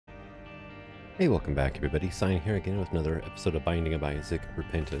Hey, welcome back everybody. Sign here again with another episode of Binding of Isaac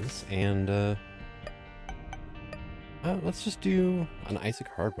Repentance, and let's just do an Isaac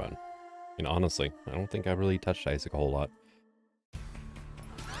hard run. And honestly, I don't think I've really touched Isaac a whole lot.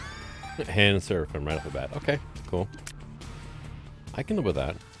 And Seraphim right off the bat. Okay, cool. I can live with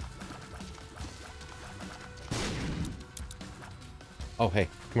that. Oh, hey,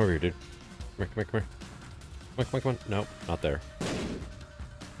 come over here, dude. Come here, come here, come here. Come on. Nope, not there.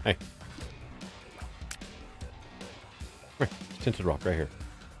 Hey. Come here, tinted rock right here.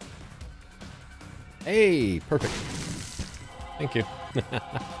 Hey, perfect. Thank you.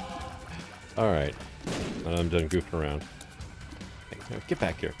 Alright. I'm done goofing around. Hey, now get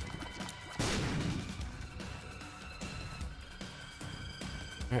back here.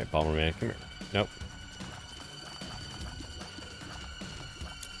 Alright, Bomberman, come here. Nope.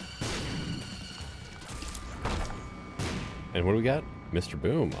 And what do we got? Mr.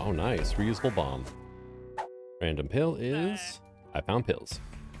 Boom. Oh, nice. Reusable bomb. Random pill is... I found pills.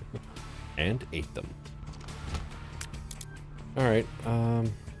 And ate them. Alright,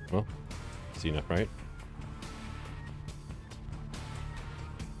 well, easy enough, right?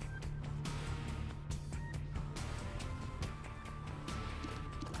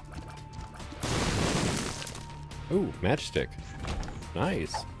 Ooh, matchstick.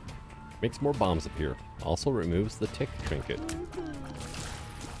 Nice. Makes more bombs appear. Also removes the tick trinket.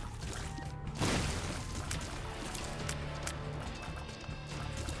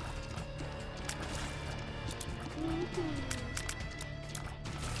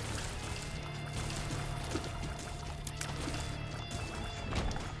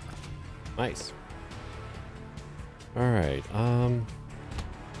 Nice. Alright, well,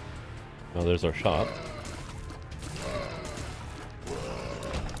 there's our shop.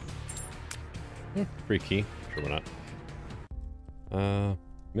 Free key. Sure, why not?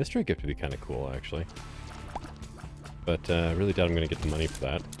 Mystery gift would be kind of cool, actually. But, I really doubt I'm going to get the money for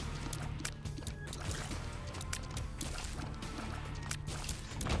that.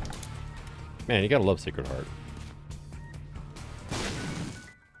 Man, you gotta love Sacred Heart.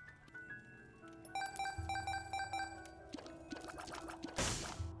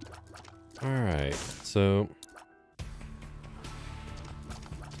 Alright, so...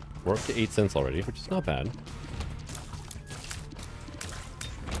 we're up to 8 cents already, which is not bad.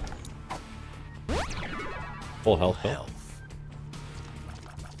 Full health, though.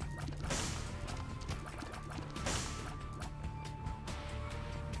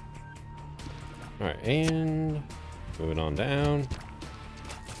 Alright, and... moving on down.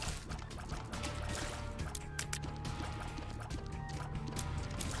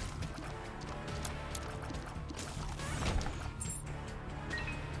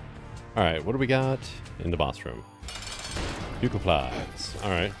 Alright, what do we got in the boss room? Bucophiles.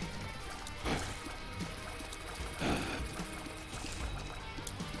 Alright.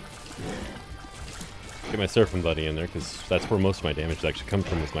 Get my Seraphim buddy in there, because that's where most of my damage actually comes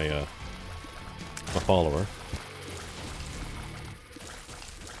from, is my, my follower.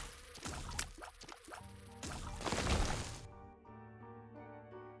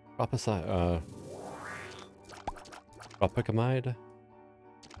 Propicamide?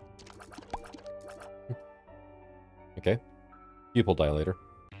 Okay. Pupil dilator.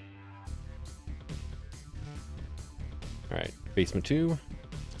 Alright, basement 2.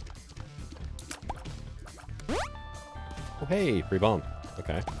 Oh hey, free bomb.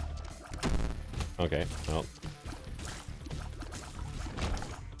 Okay. Okay, well.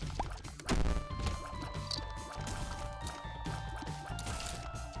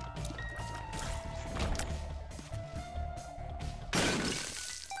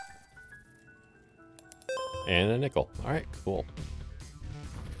 And a nickel. Alright, cool.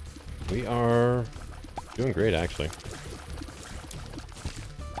 We are doing great, actually.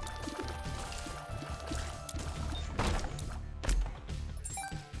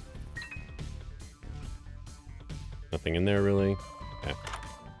 Nothing in there, really. Okay.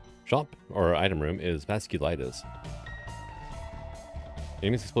 Shop, or item room, is vasculitis.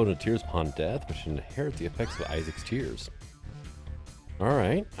 Enemies explode into tears upon death, which inherit the effects of Isaac's tears.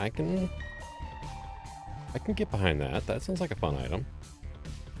 Alright, I can get behind that. That sounds like a fun item.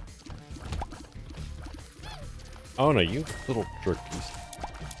 Oh no, you little jerk. Just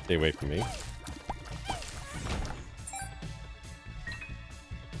stay away from me.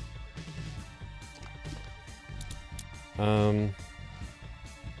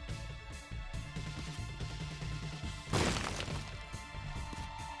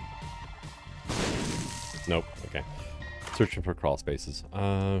 Nope, okay. Searching for crawl spaces.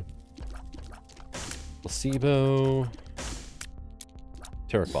 Placebo.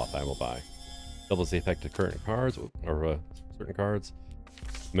 Terracloth I will buy. Doubles the effect of current cards, or certain cards.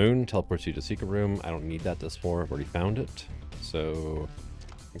 Moon teleports you to secret room. I don't need that this floor. I've already found it. So,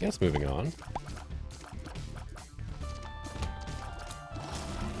 I guess moving on.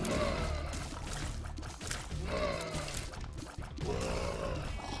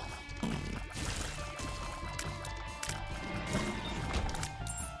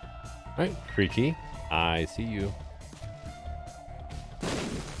 Alright, free key. I see you.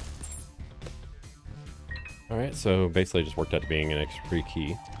 Alright, so basically just worked out to being an extra free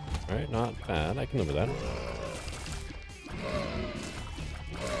key. Alright, not bad. I can live with that.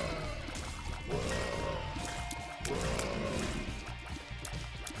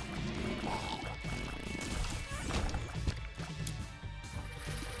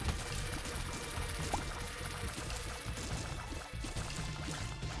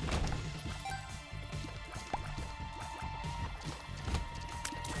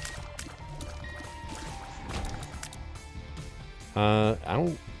 I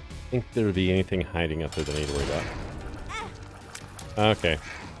don't think there would be anything hiding up there that I need to worry about. Okay.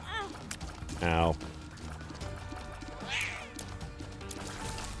 Ow.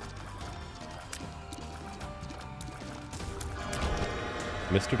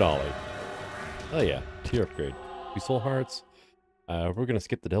 Mr. Dolly. Oh yeah, tier upgrade. 2 soul hearts. We're gonna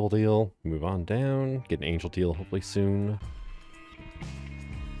skip the devil deal, move on down, get an angel deal hopefully soon.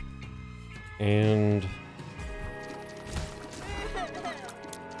 And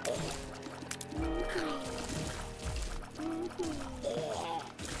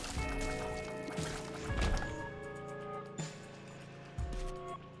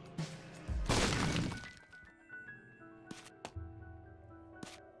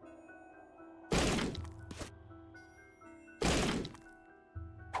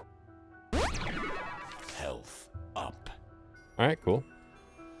health up. alright, cool.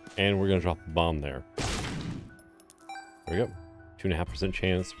 And we're gonna drop a bomb there. There we go. 2.5%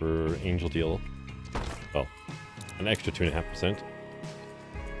 chance for angel deal. Well, an extra 2.5%.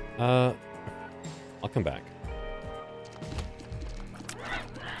 I'll come back.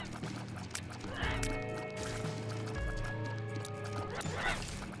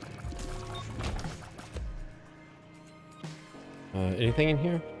 Anything in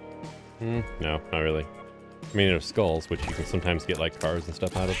here? No, not really. I mean, there's skulls, which you can sometimes get like cards and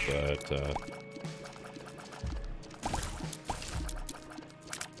stuff out of, but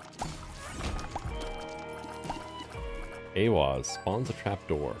AWAS spawns a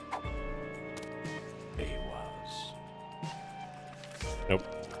trapdoor. AWAS. Nope.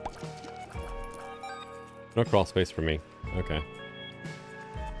 No crawl space for me. Okay.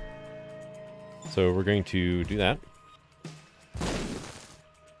 So we're going to do that.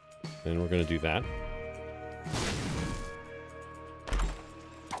 Then we're going to do that.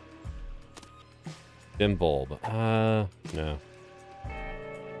 Dim bulb. No.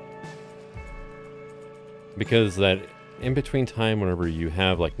 Because that in between time, whenever you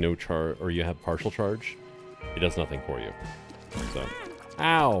have like no charge or you have partial charge, it does nothing for you. So,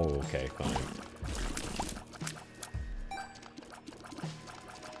 ow. Okay, fine.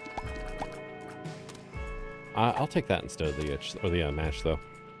 I'll take that instead of the itch or the match, though.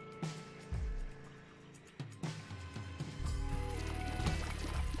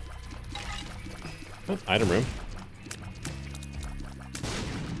 Oh, item room.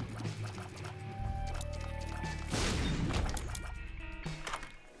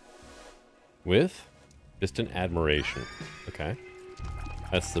 With distant admiration. Okay.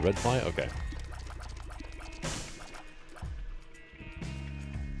 That's the red fly? Okay.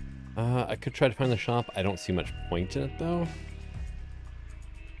 I could try to find the shop. I don't see much point in it, though.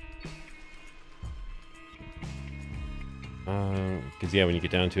 Because, yeah, when you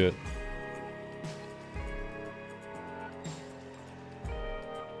get down to it...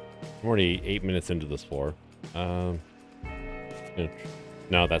 I'm already 8 minutes into this floor. No,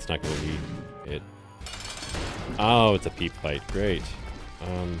 that's not going to be it. Oh, it's a peep fight. Great.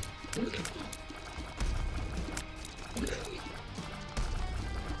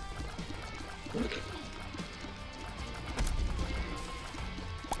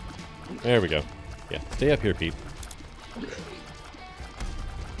 There we go. Yeah, stay up here, peep.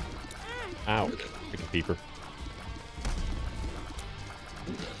 Ow. Freaking peeper.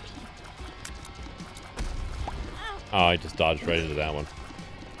 Oh, I just dodged right into that one.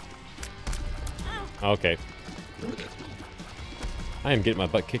 Okay. I am getting my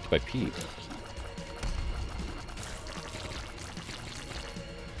butt kicked by Pete.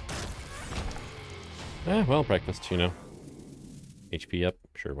 Well, breakfast, you know. HP up.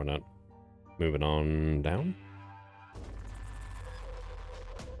 Sure, why not? Moving on down.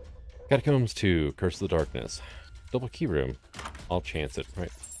 Catacombs 2, Curse of the Darkness. Double key room. I'll chance it. Right.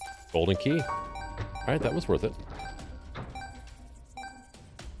 Golden key. Alright, that was worth it.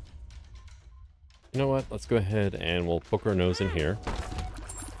 You know what? Let's go ahead and we'll poke our nose in here.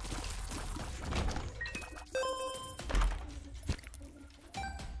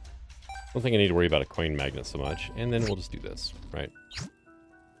 Don't think I need to worry about a coin magnet so much. And then we'll just do this, right?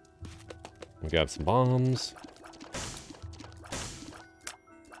 We'll grab some bombs.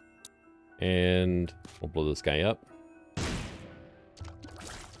 And we'll blow this guy up.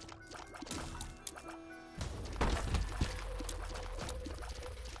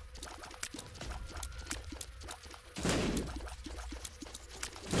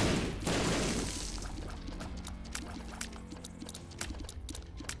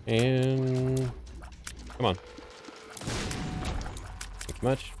 And come on. Thank you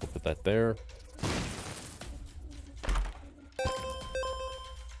much. We'll put that there.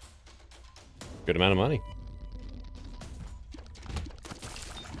 Good amount of money.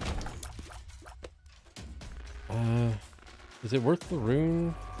 Is it worth the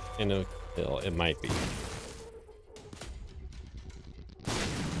rune in a hill? It might be.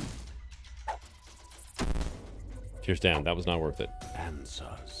 Tears down. That was not worth it.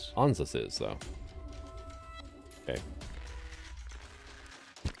 Answers. Anza's is, though. Okay.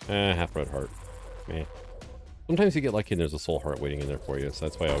 Half red heart. Man. Sometimes you get lucky and there's a soul heart waiting in there for you, so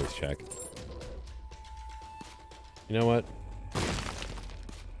that's why I always check. You know what?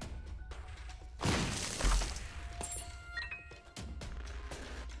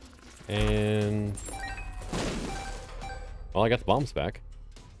 And... well, I got the bombs back.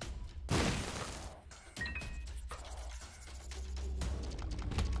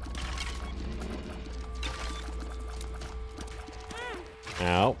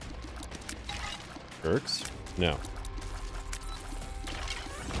 Ow. Jerks? No.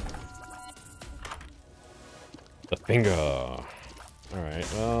 The finger. Alright,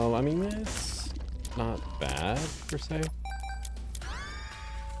 well, I mean, it's not bad, per se.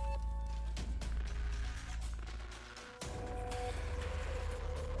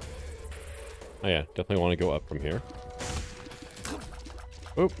 Oh yeah, definitely want to go up from here.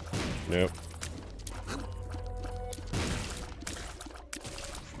 Oop. Nope.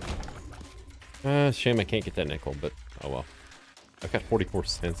 Shame I can't get that nickel, but oh well. I've got 44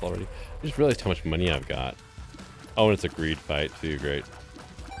 cents already. I just realized how much money I've got. Oh, and it's a greed fight too, great.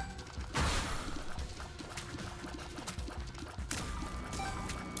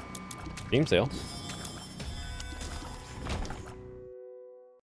 Game sale.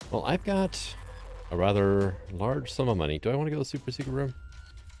 Well, I've got a rather large sum of money. Do I want to go to the super secret room?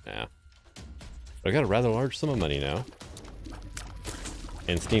 Nah. But I've got a rather large sum of money now.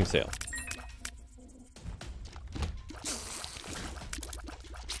 And Steam sale.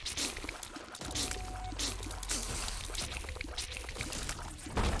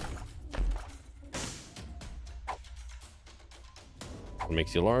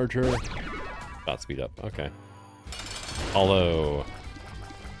 Makes you larger. Dot speed up. Okay. Hollow.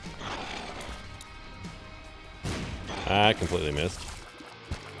 I completely missed.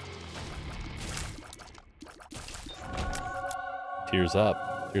 Tears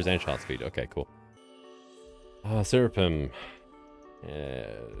up. Tears and shot speed. Okay, cool. Seraphim.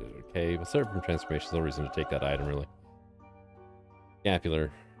 Okay, well, Seraphim transformation is no reason to take that item, really.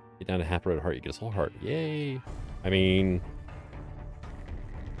 Scapular. Get down to half a red heart, you get a soul heart. Yay! I mean...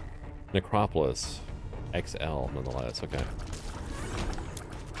 Necropolis. XL, nonetheless. Okay.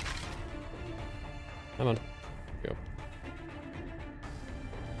 Come on. Go.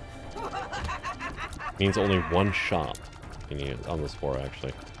 Means only one shot you need on this floor,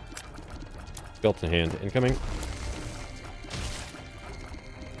 actually. Belt in hand. Incoming.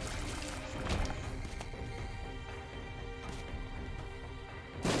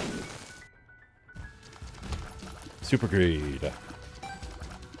 Super greed.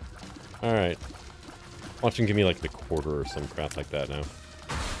 Alright. Watch him give me like the quarter or some crap like that now.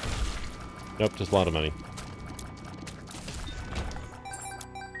 Nope, just a lot of money.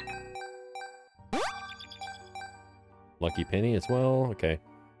 Lucky penny as well. Okay.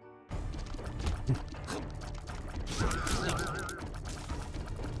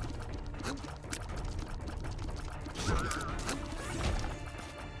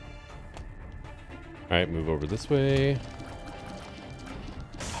 Alright, move over this way.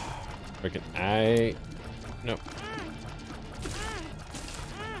 Freaking nope.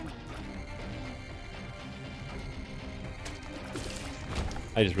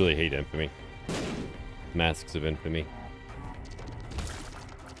 I just really hate infamy. Masks of infamy.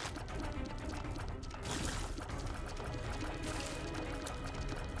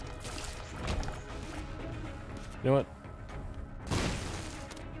 You know what?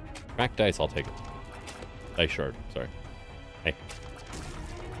 Cracked dice, I'll take it. Dice shard, sorry. Hey.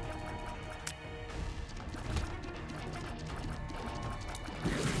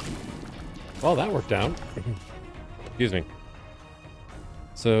 Well, that worked out. Excuse me.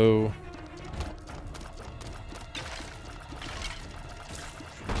 So...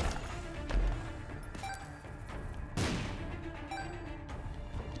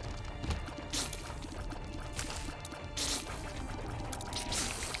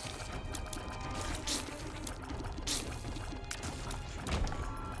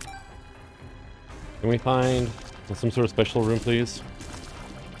 Can we find some sort of special room, please?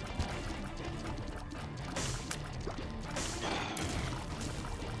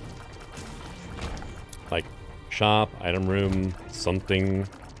 Like, shop, item room, something.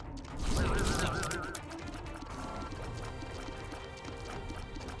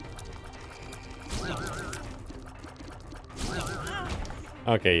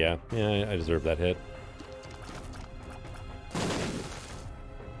 Okay, yeah. Yeah, I deserve that hit.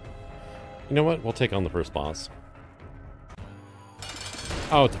 You know what? We'll take on the first boss.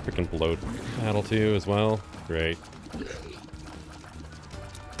 Oh, it's a freaking bloat battle too as well. Great.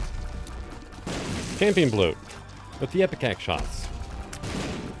 Champion bloat with the epicac shots.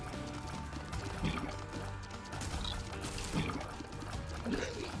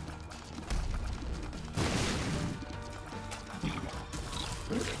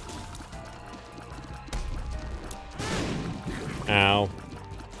 Ow.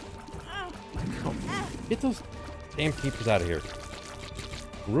 Get those damn keepers out of here.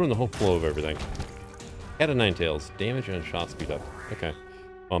 Ruin the whole flow of everything. Cat of Nine Tails. Damage and shot speed up. Okay.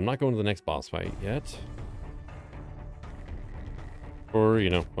 Well, I'm not going to the next boss fight yet. For, you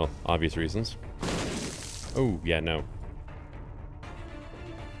know, well, obvious reasons. Oh, yeah, no. I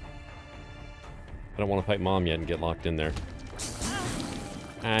don't want to fight Mom yet and get locked in there.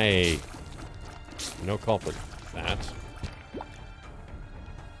 Hey. No call for that.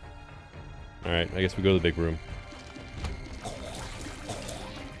 Alright, I guess we go to the big room.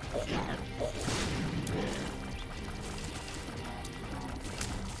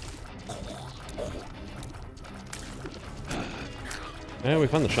 Yeah, we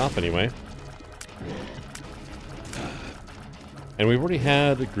found the shop anyway. And we've already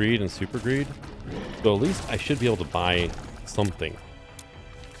had Greed and Super Greed. So at least I should be able to buy something.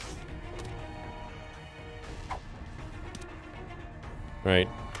 Right.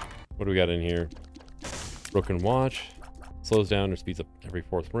 What do we got in here? Broken watch. Slows down or speeds up every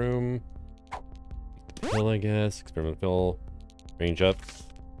fourth room. Pill, I guess. Experiment pill. Range up.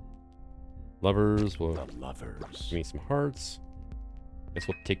 Lovers. Will give me some hearts. Guess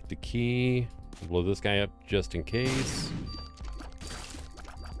we'll take the key. Blow this guy up just in case.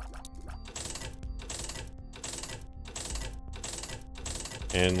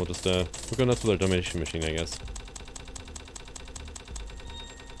 And we'll just we'll go nuts with our donation machine, I guess.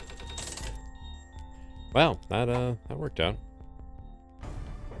 Wow, that worked out.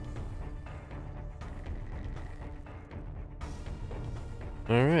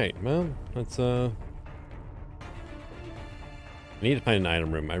 All right, well, let's I need to find an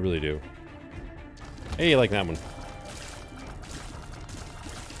item room. I really do. Hey, you like that one?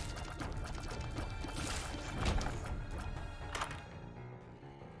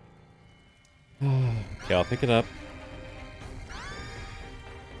 Okay, I'll pick it up.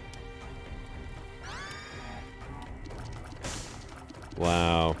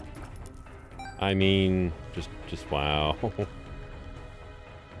 Wow. I mean, just wow.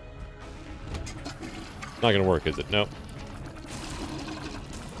 Not gonna work, is it? Nope.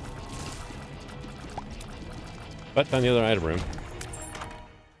 But found the other item room.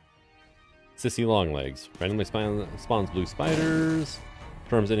 Sissy Longlegs. Randomly spawns blue spiders.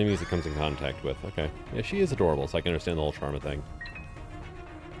 Charms enemies it comes in contact with. Okay. Yeah, she is adorable, so I can understand the whole charm thing.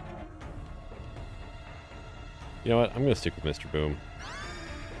 You know what? I'm gonna stick with Mr. Boom.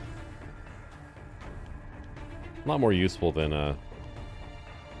 A lot more useful than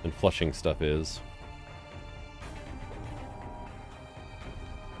flushing stuff is.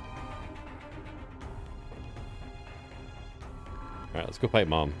 Alright, let's go fight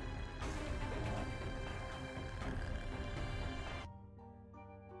Mom.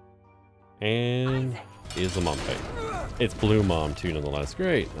 And is the Mom fight. It's Blue Mom too, nonetheless.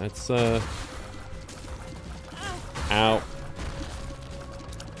 Great. That's ow. Ow.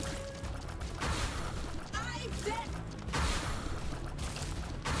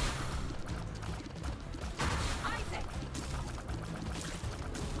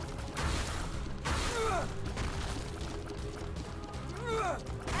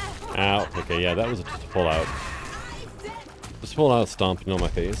 Okay, yeah, that was a pull out. Just pull out stomping on my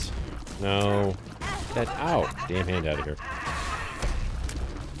face. No. That, ow. Damn hand out of here.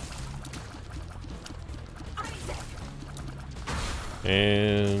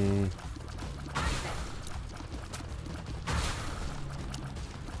 And...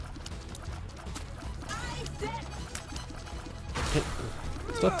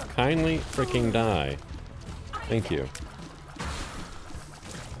 Stuff kindly freaking die. Thank you.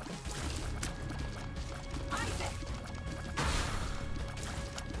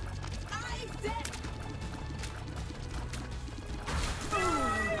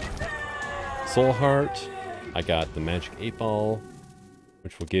 Soul Heart. I got the Magic 8 Ball,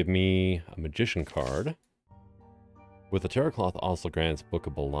 which will give me a Magician card. With the Terror Cloth also grants Book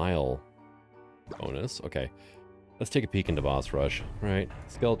of Belial bonus. Okay, let's take a peek into Boss Rush. Right,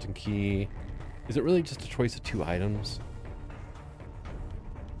 Skeleton Key. Is it really just a choice of 2 items?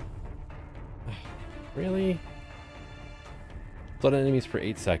 Really? Flood enemies for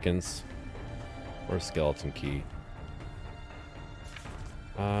 8 seconds. Or a Skeleton Key.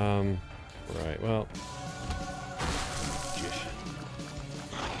 Right, well...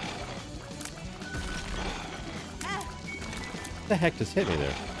 What the heck just hit me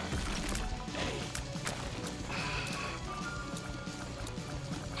there?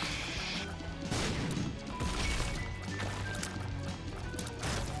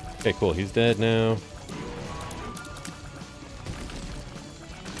 Okay, cool. He's dead now.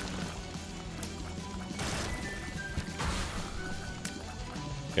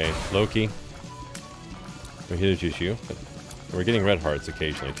 Okay, Loki. We're here to juice you. But we're getting red hearts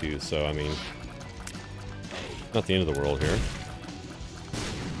occasionally too, so I mean... Not the end of the world here.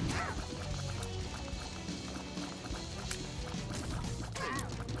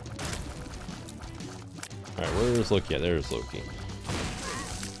 Alright, where's Loki? Yeah, there's Loki.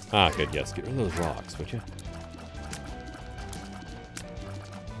 Ah, good, yes. Get rid of those rocks, would you?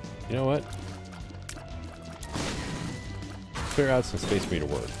 You know what? Clear out some space for me to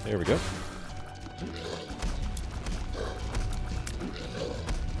work. There we go.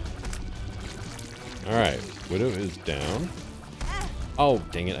 Alright, Widow is down. Oh,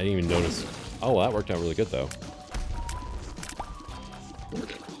 dang it, I didn't even notice. Oh, well, that worked out really good, though.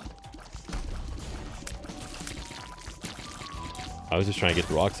 I was just trying to get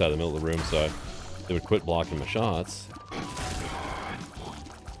the rocks out of the middle of the room so they would quit blocking my shots.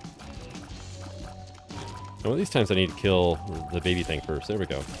 And one of these times I need to kill the baby thing first. There we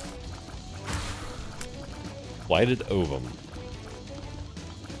go. Blighted Ovum.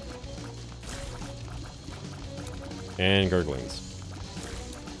 And Gurglings.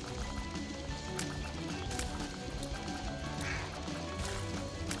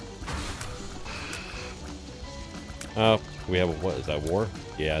 Oh, we have a, what is that, war?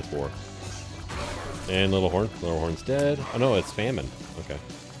 Yeah, it's war. And Little Horn. Little Horn's dead. Oh no, it's Famine. Okay.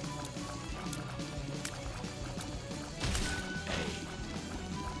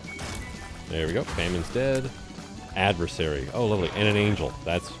 There we go. Famine's dead. Adversary. Oh, lovely. And an angel.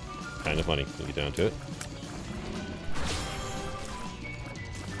 That's kind of funny when you get down to it.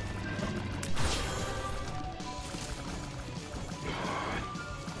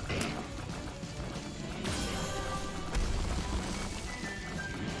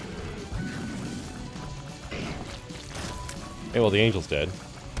 Hey, well, the angel's dead.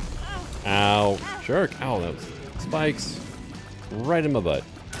 Ow. Jerk. Ow, that was spikes. Right in my butt.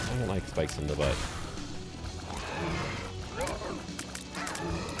 I don't like spikes in the butt.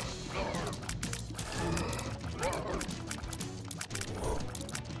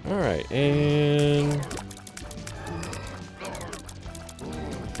 Alright, and...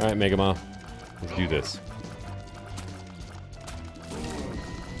 Alright, Mega Ma. Let's do this.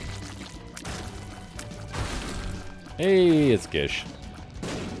 Hey, it's Gish.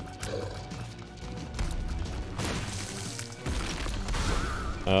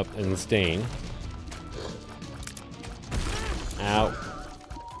 Up and stain. Ow.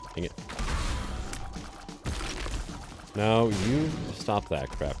 Dang it. No, you stop that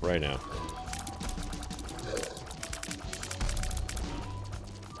crap right now.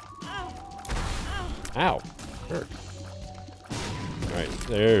 Ow. Hurt. Alright,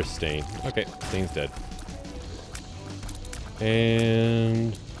 there's Stain. Okay, Stain's dead.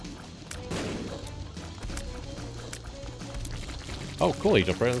 And... Oh, cool, he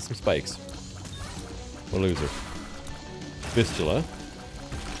jumped right on some spikes. What a loser. Fistula.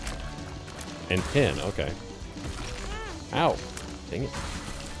 And Pin, okay. Ow. Dang it.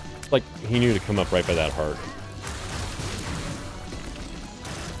 Like, he knew to come up right by that heart.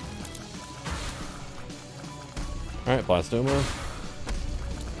 Alright, Blastoma.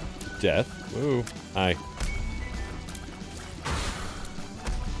 Death. Ooh. Hi.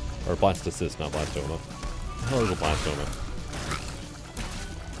 Or blast assist, not blastoma. The hell is a blastoma?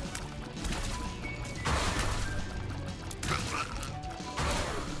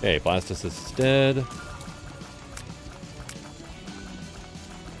 Okay, blast assist is dead.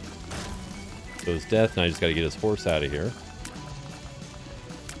 Goes death, now I just gotta get his horse out of here.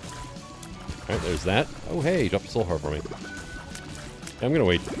 Alright, there's that. Oh hey, dropped a soul heart for me. Yeah, I'm gonna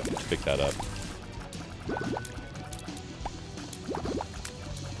wait to pick that up.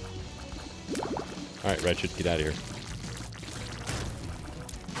 Alright, Wretched, get out of here.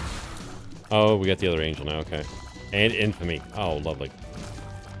 Oh, we got the other angel now, okay. And Infamy. Oh, lovely.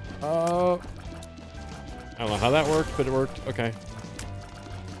 I don't know how that worked, but it worked. Okay.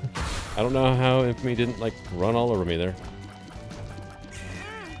 I don't know how Infamy didn't, like, run all over me there.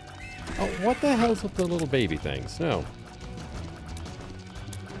 Oh, what the hell's with the little baby things? No.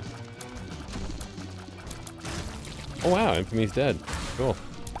 Oh, wow. Infamy's dead. Cool.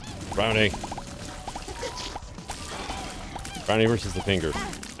 Brownie. Brownie versus the finger.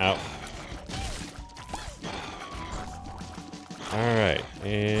 Ow. Alright.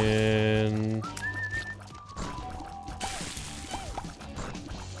 And...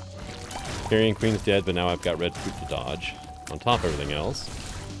 Carrion Queen's dead, but now I've got red poop to dodge. On top of everything else.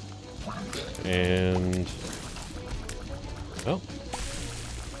 And... Oh.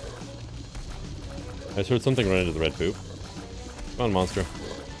 I just heard something run into the red poop. Come on, monster.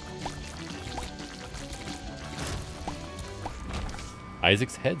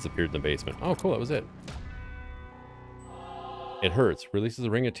 Isaac's heads appeared in the basement. Oh, cool, that was it. It hurts. Releases a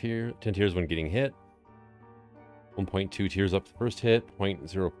ring of 10 tears when getting hit. 1.2 tears up the first hit.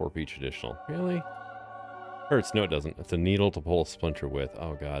 0.04 for each additional. Really? Hurts. No, it doesn't. It's a needle to pull a splinter with.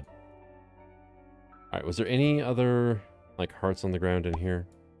 Oh, God. Alright, was there any other, like, hearts on the ground in here?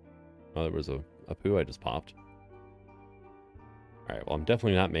 Oh, there was a poo I just popped. Alright, well, I'm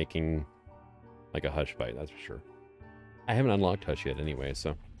definitely not making, like, a Hush fight, that's for sure. I haven't unlocked Hush yet anyway,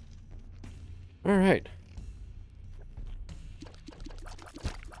 so... Alright.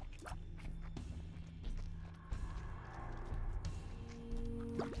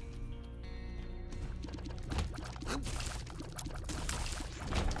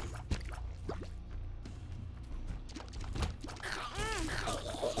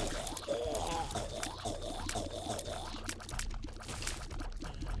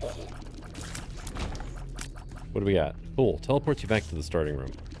 What do we got? Cool. Teleports you back to the starting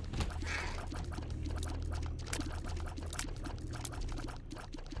room.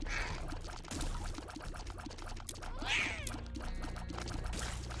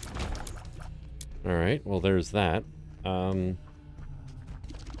 Alright, well there's that. You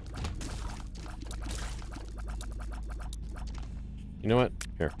know what?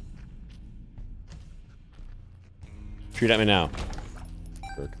 Here. Shoot at me now.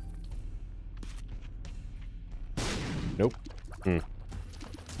 Jerk. Nope.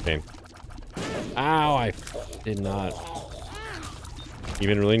 Okay. Ow, I did not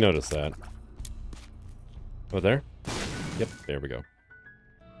even really notice that. Oh, there? Yep, there we go.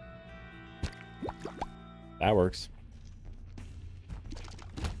 That works.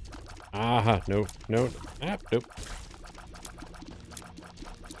 Aha, nope, nope. Ah, nope.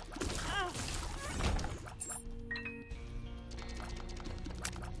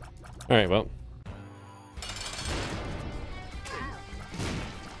 Alright, well.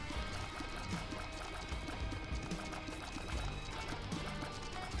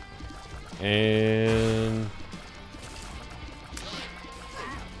 And...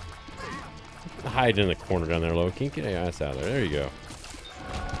 hide in the corner down there, low. Can you get your ass out of there? There you go.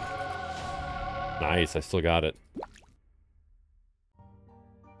 Nice, I still got it.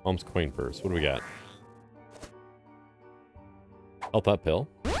 Alms coin purse. What do we got? Health up pill.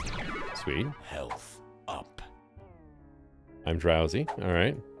 Sweet. Health up. I'm drowsy.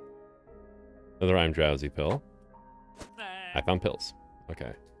 Alright. Another I'm drowsy pill. I found pills.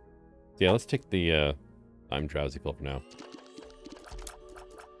 Okay. So yeah, let's take the I'm drowsy pill for now.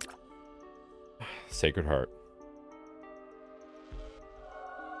 Sacred Heart.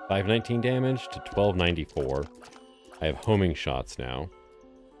 519 damage to 1294. I have homing shots now.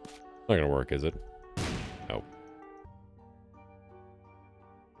 Not gonna work, is it? No.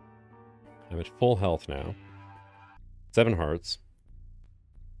 I'm at full health now. 7 hearts.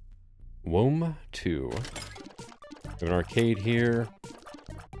 Womb 2. We have an arcade here.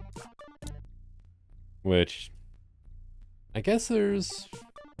 Which... I guess there's...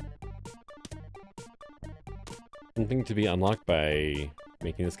 something to be unlocked by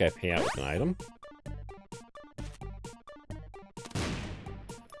making this guy pay out with an item.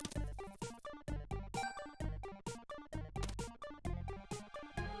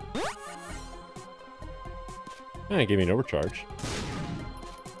 And it gave me an overcharge.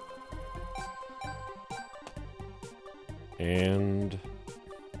 And...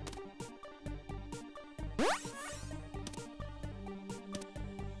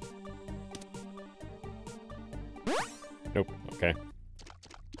 nope, okay.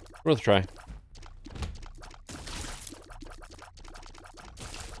 Worth a try.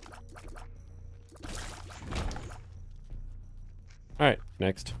 Alright,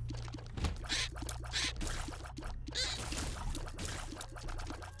 next.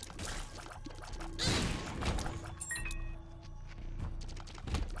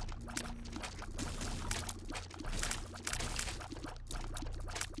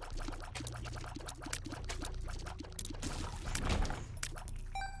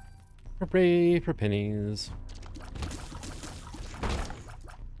 Hooray for pennies.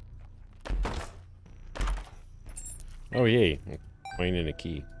 Oh yay, coin and a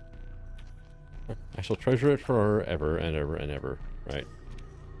key. I shall treasure it forever and ever and ever. Right.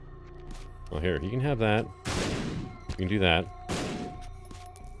 Well here, you can have that. You can do that.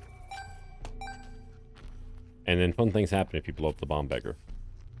 And then fun things happen if you blow up the bomb beggar.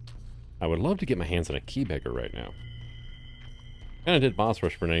 I would love to get my hands on a key beggar right now. Kinda did boss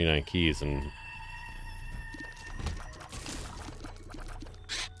rush for 99 keys and...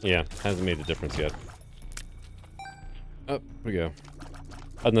 yeah, hasn't made a difference yet. Up we go.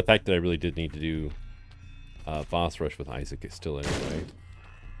 Other than the fact that I really did need to do boss rush with Isaac still anyway.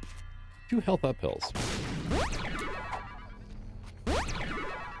 2 health uphills.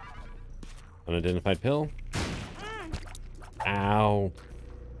 Unidentified pill. Ow.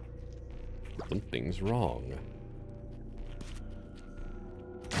 Something's wrong.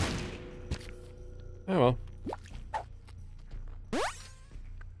 Oh well.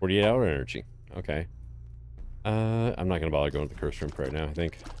 48-hour energy. Okay. I'm not gonna bother going to the curse room right now, I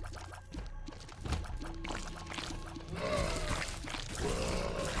think.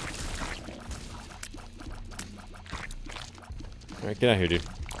 Alright, get out here, dude.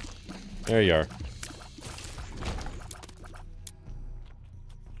 There you are.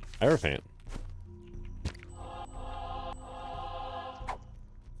 Hierophant.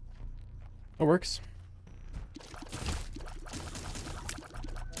 That works.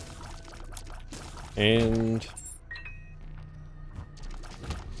 And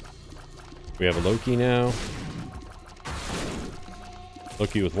we have a Loki now.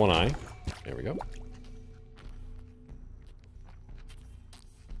 Loki with one eye. There we go.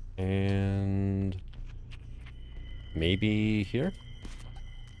 And maybe here?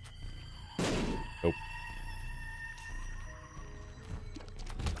 Nope.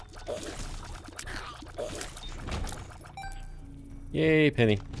 Yay,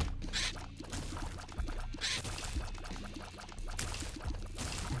 penny.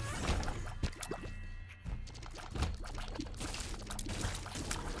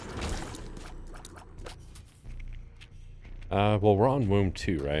 Well, we're on Womb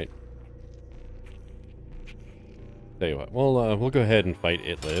 2, right? Tell you what, we'll go ahead and fight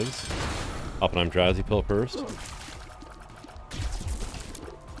It Lives. Up and I'm Drowsy Pill first.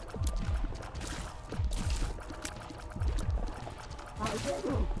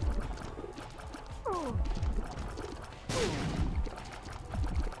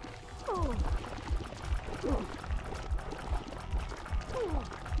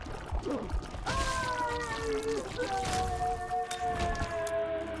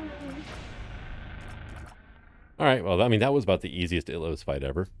 Alright, well, I mean, that was about the easiest It Lives fight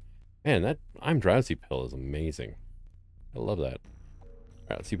ever. Man, that I'm Drowsy Pill is amazing. I love that.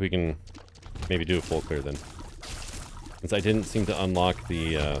 Alright, let's see if we can maybe do a full clear then. Since I didn't seem to unlock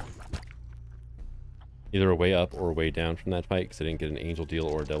the, either a way up or a way down from that fight, because I didn't get an angel deal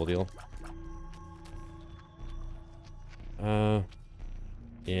or a devil deal.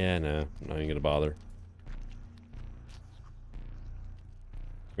 Yeah, no, I'm not even gonna bother.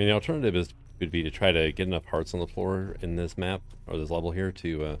 I mean, the alternative would be to try to get enough hearts on the floor in this map, or this level here,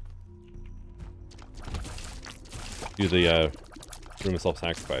 to do the room of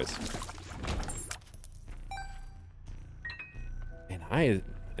self-sacrifice. And I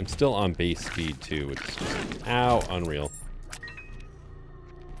am still on base speed too, which is just, ow, unreal.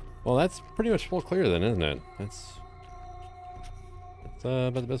 Well, that's pretty much full clear then, isn't it? That's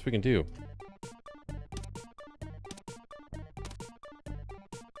about the best we can do.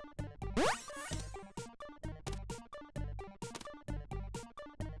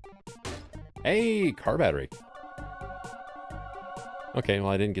 Hey, car battery. Okay, well,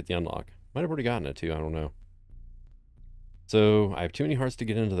 I didn't get the unlock. Might have already gotten it too, I don't know. So, I have too many hearts to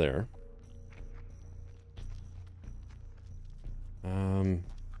get into there.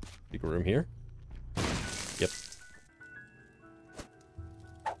 Secret room here. Yep.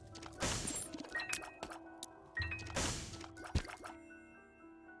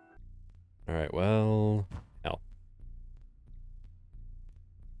 Alright, well... hell.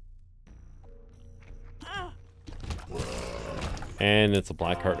 And it's a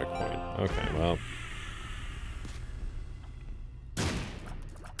black heart and a coin. Okay, well...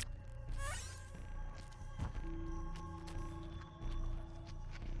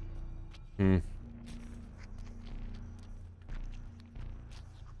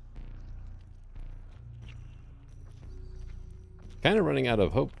 Kind of running out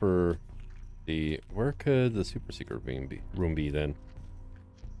of hope for the... Where could the super secret room be then?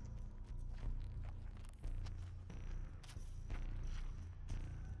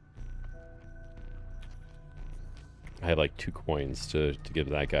 I had like 2 coins to give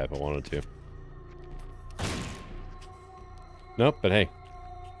that guy if I wanted to. Nope, but hey.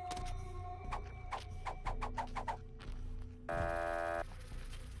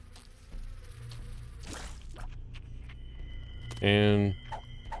 And...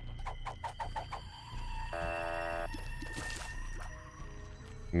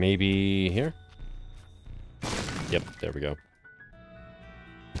 maybe here? Yep, there we go.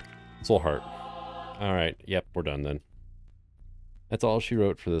 Soul heart. Alright, yep, we're done then. That's all she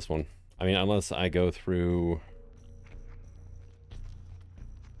wrote for this one. I mean, unless I go through...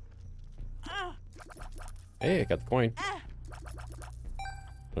 Hey, I got the coin.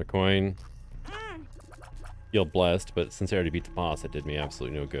 Another coin. Feel blessed, but since I already beat the boss, that did me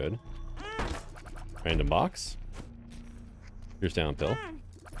absolutely no good. Random box. Here's down pill.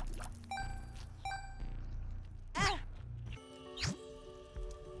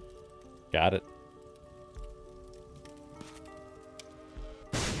 Got it.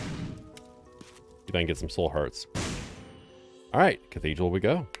 See if I can get some soul hearts. Alright, cathedral we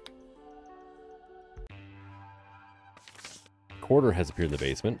go. Quarter has appeared in the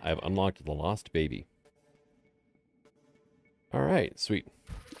basement. I have unlocked the lost baby. Alright, sweet.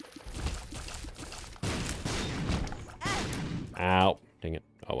 Ow. Dang it.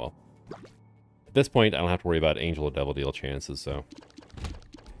 Oh well. At this point, I don't have to worry about angel or devil deal chances, so...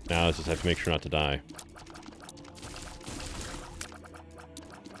 now I just have to make sure not to die.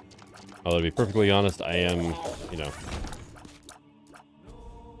 Although, to be perfectly honest, I am, you know...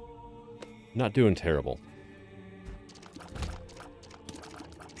 not doing terrible.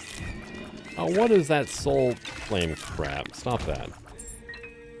 Oh, what is that soul flame crap? Stop that.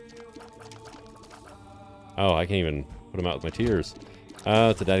 Oh, I can't even put them out with my tears.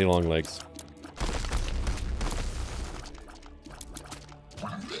 It's a daddy long legs.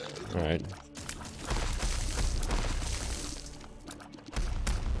 Alright.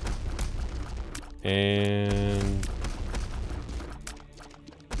 And...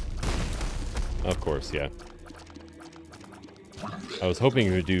 of course, yeah. I was hoping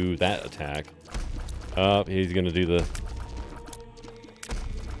he would do that attack. He's gonna do the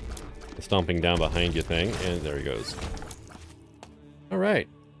stomping down behind you thing, and there he goes. Alright.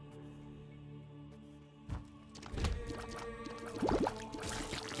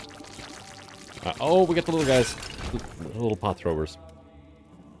 Oh, we got the little guys. The little pot throwers.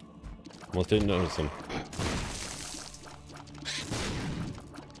 Almost didn't notice them.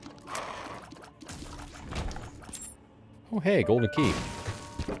 Oh, hey, golden key.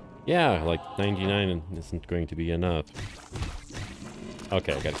 Yeah, like 99 isn't going to be enough.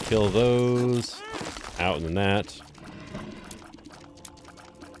 Okay, I gotta kill those. Out and then that.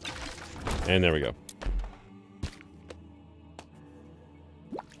 And there we go.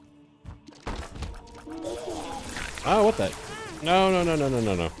 Oh, what the? No, no, no, no, no,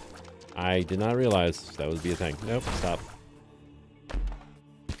 no, no. I did not realize that would be a thing. Nope, stop.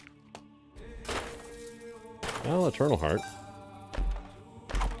 Well, Eternal Heart.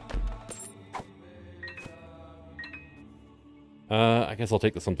 I guess I'll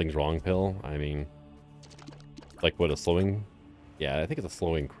take the something's wrong pill. I mean, like what, a slowing? Yeah, I think it's a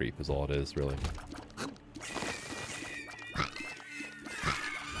slowing creep is all it is, really.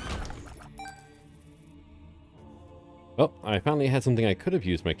 Well, I finally had something I could have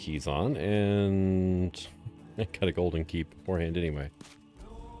used my keys on, and I got a golden key beforehand anyway.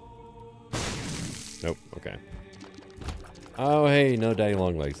 Nope, okay. Oh, hey, no daddy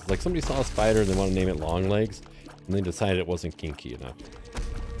long legs. It's like somebody saw a spider and they want to name it long legs, and they decided it wasn't kinky enough.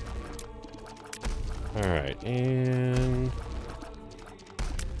 Alright, and...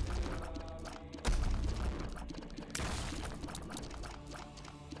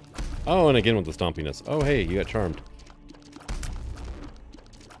 oh, and again with the stompiness. Oh, hey, you got charmed.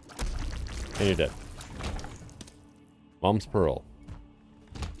 And you're dead. Mom's Pearl.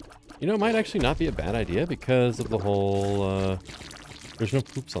 You know, it might actually not be a bad idea because of the whole, there's no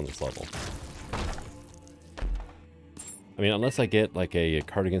poops on this level. I mean, unless I get, like, a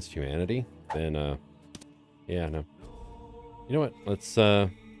card against humanity, then, yeah, no. You know what? Let's,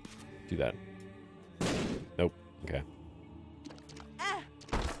 do that. Nope. Okay.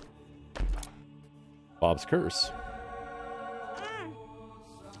 Bob's Curse.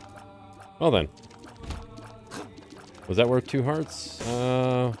 Well then. Was that worth 2 hearts?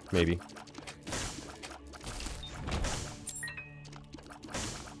 Maybe.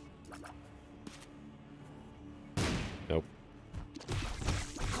 Nope.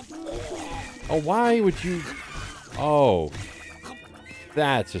 Oh, why would you... Oh.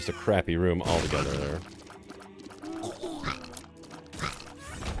 That's just a crappy room altogether there.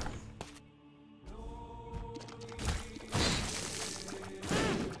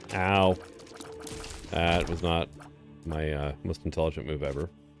 Ow. That was not my most intelligent move ever.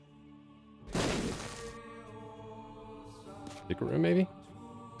 Secret room, maybe?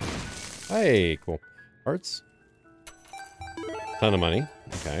 Hey, cool. Hearts. Ton of money.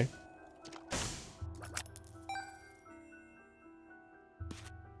 Okay.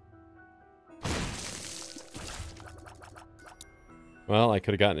 Well, I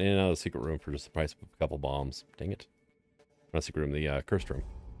could have gotten in and out of the secret room for just the price of a couple bombs. Dang it. Not secret room, the cursed room.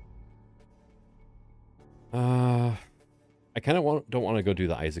 I kind of don't want to go do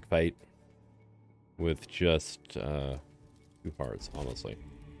the Isaac fight with just 2 hearts, honestly.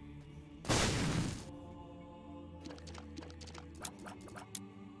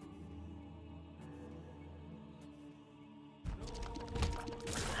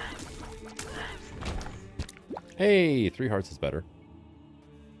 Hey, 3 hearts is better.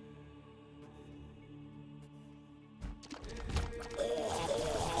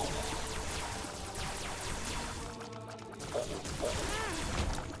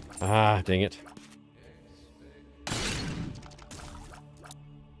 Ah, dang it.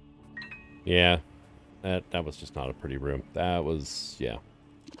 Yeah, that was just not a pretty room. That was, yeah.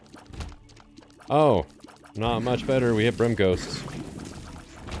 Oh, not much better. We hit Brim Ghosts.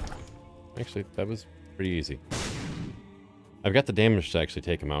 Actually, that was pretty easy. I've got the damage to actually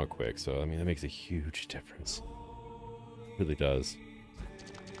take him out quick, so, I mean, that makes a huge difference. It really does.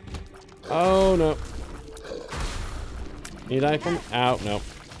 Oh, no. Need I come out? No.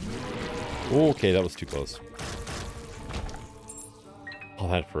 Okay, that was too close. All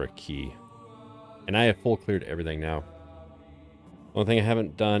that for a key. And I have full cleared everything now. One thing I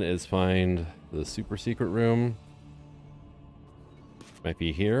haven't done is find the super secret room. Might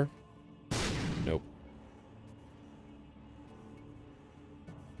be here. Nope.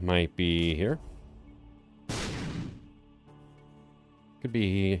 Might be here. Could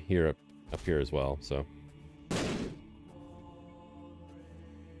be here up here as well, so.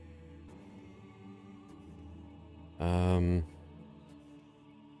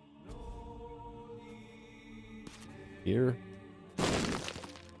 Here.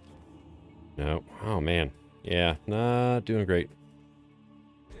 No. Oh, man. Yeah, not doing great.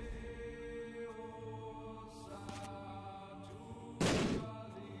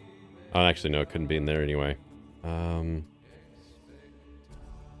 Oh, actually, no, it couldn't be in there anyway.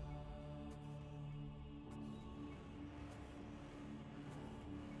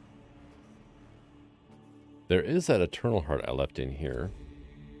 There is that Eternal Heart I left in here.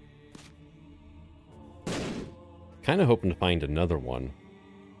 Kind of hoping to find another one.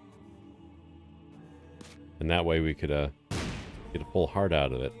 And that way we could get a full heart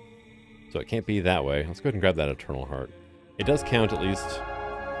out of it. So it can't be that way. Let's go ahead and grab that Eternal Heart. It does count at least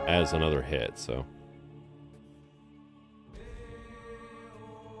as another hit, so.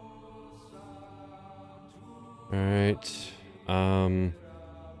 Alright.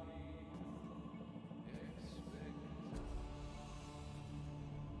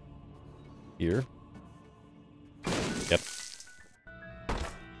 Here. Yep.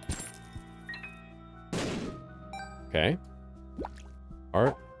 Okay.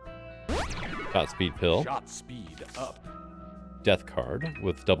 Art. Shot speed pill. Shot speed up. Death card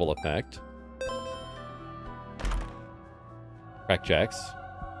with double effect. Crackjacks.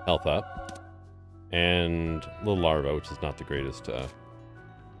 Health up. And little larva, which is not the greatest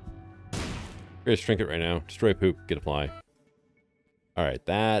greatest trinket right now. Destroy poop, get a fly. Alright,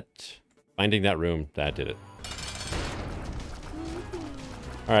 finding that room, that did it.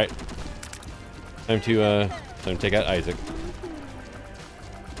 Alright. Time to take out Isaac.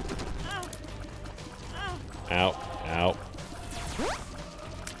 Ow. Ow.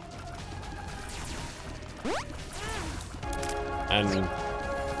 And...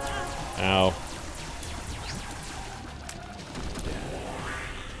 Ow.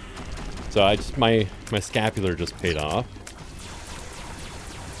 So my scapular just paid off.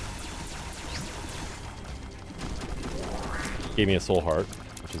 Gave me a soul heart,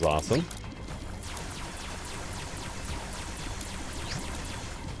 which is awesome.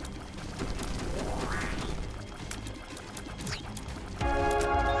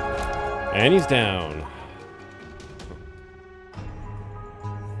 And he's down.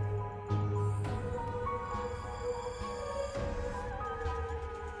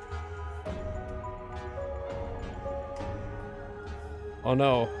 Oh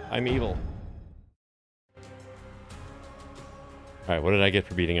no, I'm evil. Alright, what did I get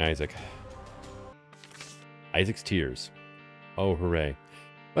for beating Isaac? Isaac's tears. Oh, hooray.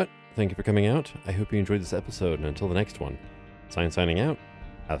 But thank you for coming out. I hope you enjoyed this episode, and until the next one, signing out.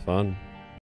 Have fun.